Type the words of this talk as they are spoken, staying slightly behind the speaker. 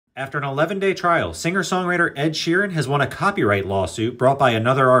After an 11-day trial, singer-songwriter Ed Sheeran has won a copyright lawsuit brought by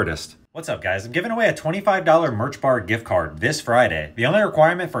another artist. What's up, guys? I'm giving away a $25 Merch Bar gift card this Friday. The only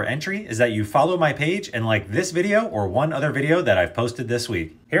requirement for entry is that you follow my page and like this video or one other video that I've posted this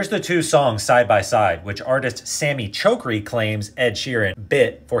week. Here's the two songs side by side, which artist Sammy Chokri claims Ed Sheeran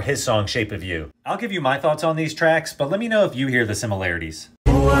bit for his song Shape of You. I'll give you my thoughts on these tracks, but let me know if you hear the similarities.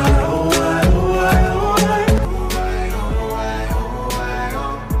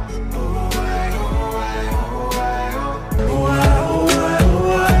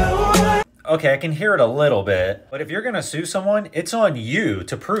 Okay, I can hear it a little bit, but if you're gonna sue someone, it's on you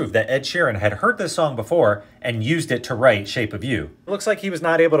to prove that Ed Sheeran had heard this song before and used it to write Shape of You. It looks like he was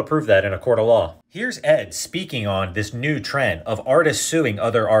not able to prove that in a court of law. Here's Ed speaking on this new trend of artists suing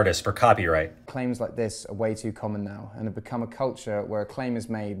other artists for copyright. Claims like this are way too common now and have become a culture where a claim is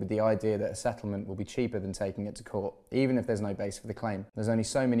made with the idea that a settlement will be cheaper than taking it to court, even if there's no base for the claim. There's only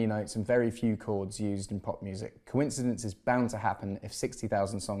so many notes and very few chords used in pop music. Coincidence is bound to happen if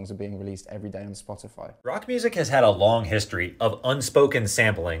 60,000 songs are being released every day on Spotify. Rock music has had a long history of unspoken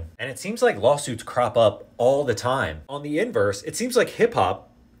sampling, and it seems like lawsuits crop up all the time. On the inverse, it seems like hip-hop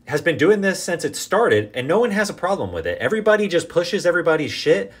has been doing this since it started and no one has a problem with it. Everybody just pushes everybody's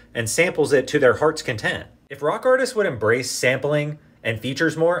shit and samples it to their heart's content. If rock artists would embrace sampling and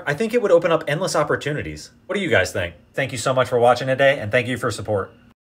features more, I think it would open up endless opportunities. What do you guys think? Thank you so much for watching today and thank you for support.